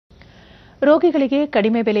ರೋಗಿಗಳಿಗೆ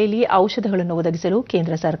ಕಡಿಮೆ ಬೆಲೆಯಲ್ಲಿ ಔಷಧಗಳನ್ನು ಒದಗಿಸಲು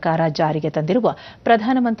ಕೇಂದ್ರ ಸರ್ಕಾರ ಜಾರಿಗೆ ತಂದಿರುವ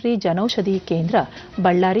ಪ್ರಧಾನಮಂತ್ರಿ ಜನೌಷಧಿ ಕೇಂದ್ರ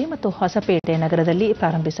ಬಳ್ಳಾರಿ ಮತ್ತು ಹೊಸಪೇಟೆ ನಗರದಲ್ಲಿ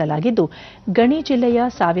ಪ್ರಾರಂಭಿಸಲಾಗಿದ್ದು, ಗಣಿ ಜಿಲ್ಲೆಯ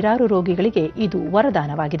ಸಾವಿರಾರು ರೋಗಿಗಳಿಗೆ ಇದು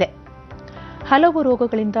ವರದಾನವಾಗಿದೆ. ಹಲವು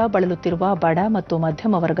ರೋಗಗಳಿಂದ ಬಳಲುತ್ತಿರುವ ಬಡ ಮತ್ತು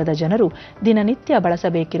ಮಧ್ಯಮ ವರ್ಗದ ಜನರು ದಿನನಿತ್ಯ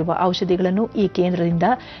ಬಳಸಬೇಕಿರುವ ಔಷಧಿಗಳನ್ನು ಈ ಕೇಂದ್ರದಿಂದ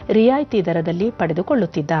ರಿಯಾಯಿತಿ ದರದಲ್ಲಿ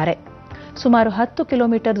ಪಡೆದುಕೊಳ್ಳುತ್ತಿದ್ದಾರೆ. ಸುಮಾರು 10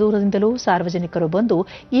 ಕಿಲೋಮೀಟರ್ ದೂರದಿಂದಲೂ ಸಾರ್ವಜನಿಕರು ಬಂದು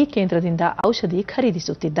ಈ ಕೇಂದ್ರದಿಂದ ಔಷಧಿ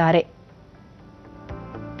ಖರೀದಿಸುತ್ತಿದ್ದಾರೆ.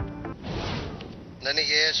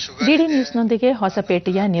 ಡಿಡಿ ನ್ಯೂಸ್ನೊಂದಿಗೆ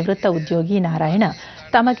ಹೊಸಪೇಟೆಯ ನಿವೃತ್ತ ಉದ್ಯೋಗಿ ನಾರಾಯಣ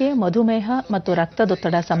ತಮಗೆ ಮಧುಮೇಹ ಮತ್ತು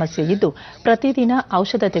ರಕ್ತದೊತ್ತಡ ಸಮಸ್ಯೆ ಇದ್ದು ಪ್ರತಿದಿನ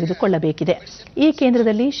ಔಷಧ ತೆಗೆದುಕೊಳ್ಳಬೇಕಿದೆ. ಈ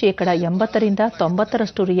ಕೇಂದ್ರದಲ್ಲಿ 80%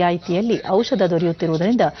 90% ರಿಯಾಯಿತಿಯಲ್ಲಿ ಔಷಧ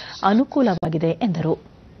ದೊರೆಯುತ್ತಿರುವುದರಿಂದ ಅನುಕೂಲವಾಗಿದೆ ಎಂದರು.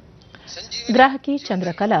 ಗ್ರಾಹಕಿ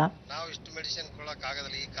ಚಂದ್ರಕಲಾ,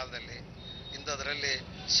 ಅದರಲ್ಲಿ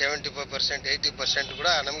 75% 80% ಕೂಡ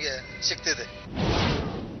ನಮಗೆ ಸಿಗ್ತಿದೆ.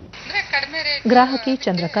 ಗ್ರಾಹಕಿ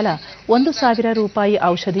ಚಂದ್ರಕಲಾ 1,000 ರೂಪಾಯಿ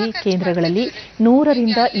ಔಷಧಿ ಕೇಂದ್ರಗಳಲ್ಲಿ 100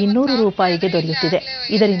 ರಿಂದ 200 ರೂಪಾಯಿಗೆ ದೊರೆಯುತ್ತಿದೆ.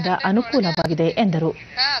 ಇದರಿಂದ ಅನುಕೂಲವಾಗಿದೆ ಎಂದರು.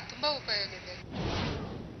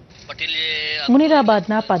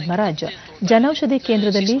 ಮುನಿರಾಬಾದ್ನ ಪದ್ಮರಾಜ್ ಜನೌಷಧಿ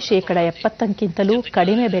ಕೇಂದ್ರದಲ್ಲಿ 70%ಕ್ಕಿಂತಲೂ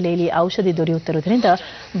ಕಡಿಮೆ ಬೆಲೆಯಲ್ಲಿ ಔಷಧಿ ದೊರೆಯುತ್ತಿರುವುದರಿಂದ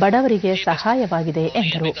ಬಡವರಿಗೆ ಸಹಾಯವಾಗಿದೆ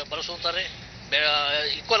ಎಂದರು.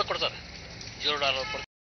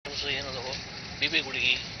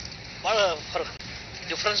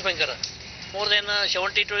 ಡಿಫ್ರೆನ್ಸ್ ಭಯಂಕರ. ಮೋರ್ ದೆನ್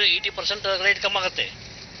 70 to 80% ರೇಟ್ ಕಮ್ಮಿ ಆಗುತ್ತೆ.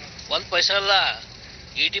 1 ಪೈಸಾ ಅಲ್ಲ,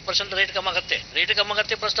 80% ರೇಟ್ ಕಮ್ಮಿ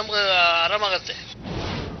ಆಗುತ್ತೆ ಪ್ಲಸ್ ನಮ್ಗೆ ಆರಾಮಾಗುತ್ತೆ.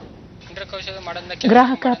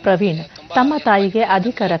 ಗ್ರಾಹಕ ಪ್ರವೀಣ್ ತಮ್ಮ ತಾಯಿಗೆ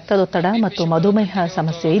ಅಧಿಕ ರಕ್ತದೊತ್ತಡ ಮತ್ತು ಮಧುಮೇಹ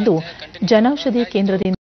ಸಮಸ್ಯೆ ಇದ್ದು ಜನೌಷಧಿ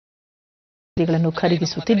ಕೇಂದ್ರದಿಂದ ಔಷಧಿಗಳನ್ನು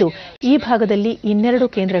ಖರೀದಿಸುತ್ತಿದ್ದು, ಈ ಭಾಗದಲ್ಲಿ 2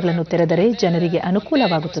 ಕೇಂದ್ರಗಳನ್ನು ತೆರೆದರೆ ಜನರಿಗೆ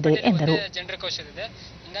ಅನುಕೂಲವಾಗುತ್ತದೆ ಎಂದರು.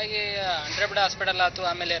 ಹೀಗಾಗಿ ಅಂಡ್ರೆಬಡ ಹಾಸ್ಪಿಟಲ್ ಆಯ್ತು,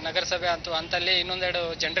 ಆಮೇಲೆ ನಗರಸಭೆ ಆಯ್ತು ಅಂತಲ್ಲಿ ಇನ್ನೊಂದೆರಡು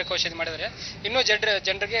ಜನರಿಗೆ ಔಷಧಿ ಮಾಡಿದರೆ ಇನ್ನೂ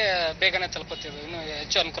ಜನರಿಗೆ ಬೇಗನೆ ತಲುಪುತ್ತಿದ್ದು ಇನ್ನೂ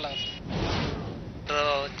ಹೆಚ್ಚು ಅನುಕೂಲ ಆಗುತ್ತೆ.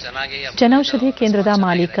 ಜನೌಷಧಿ ಕೇಂದ್ರದ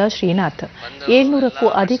ಮಾಲೀಕ ಶ್ರೀನಾಥ್ 700ಕ್ಕೂ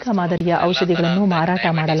ಅಧಿಕ ಮಾದರಿಯ ಔಷಧಿಗಳನ್ನು ಮಾರಾಟ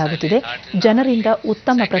ಮಾಡಲಾಗುತ್ತಿದೆ. ಜನರಿಂದ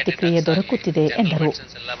ಉತ್ತಮ ಪ್ರತಿಕ್ರಿಯೆ ದೊರಕುತ್ತಿದೆ ಎಂದರು.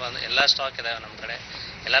 ಎಲ್ಲ ಸ್ಟಾಕ್ ಇದೆ ನಮ್ಮ ಕಡೆ,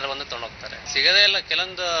 ಎಲ್ಲರೂ ಬಂದು ತಗೊಂಡು ಹೋಗ್ತಾರೆ. ಸಿಗದೇ ಇಲ್ಲ,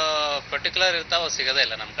 ಕೆಲವೊಂದು ಪರ್ಟಿಕ್ಯುಲರ್ ಇರ್ತಾವ, ಸಿಗದೇ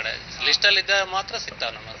ಇಲ್ಲ ನಮ್ಮ ಕಡೆ. ಲಿಸ್ಟಲ್ಲಿ ಇದ್ದ ಮಾತ್ರ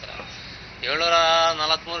ಸಿಗ್ತಾವೆ ನಮ್ಮ ಹತ್ರ.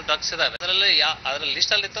 743 ಡ್ರಗ್ಸ್ ಇದಾವೆ. ಅದರಲ್ಲಿ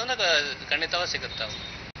ಲಿಸ್ಟಲ್ಲಿ ಇತ್ತಂದ್ರೆ ಖಂಡಿತವಾಗಿ ಸಿಗುತ್ತಾವೆ.